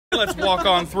let's walk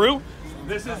on through.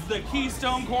 This is the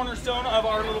keystone, cornerstone of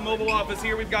our little mobile office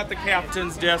here. We've got the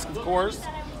captain's desk, of course.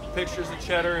 Pictures of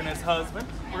Cheddar and his husband.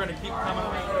 We're gonna keep coming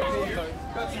around right here.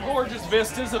 Got some gorgeous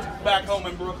vistas of back home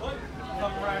in Brooklyn.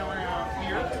 Come right around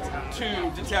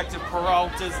here to Detective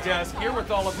Peralta's desk here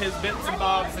with all of his bits and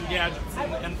bobs and gadgets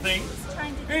and things.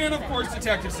 And of course,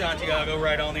 Detective Santiago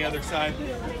right on the other side.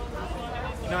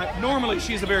 Normally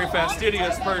she's a very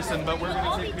fastidious person, but we're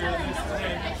going to take care of this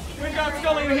today. We've got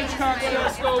Scully and Hitchcock's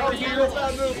desk over here.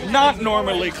 Not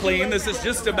normally clean. This is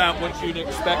just about what you'd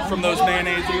expect from those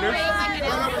mayonnaise eaters.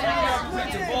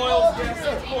 Detective Boyle's desk,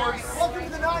 of course.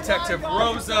 Detective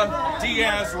Rosa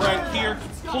Diaz right here.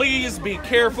 Please be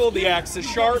careful. The axe is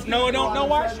sharp. No, I don't know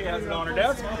why she has it on her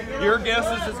desk. Your guess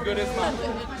is as good as mine.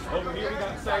 Over here we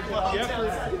got Sergeant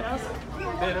Jeffers' desk.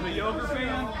 Bit of a yoga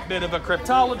fan, bit of a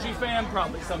cryptology fan,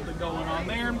 probably something going on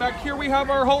there. And back here we have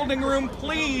our holding room.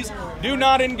 Please do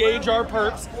not engage our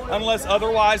perps unless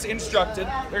otherwise instructed.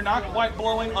 They're not quite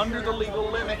blowing under the legal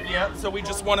limit yet, so we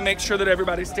just want to make sure that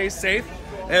everybody stays safe.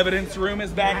 Evidence room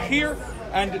is back here,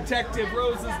 and Detective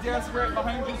Rose's desk right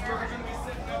behind you.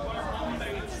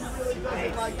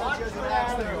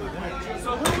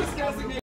 So who is designated?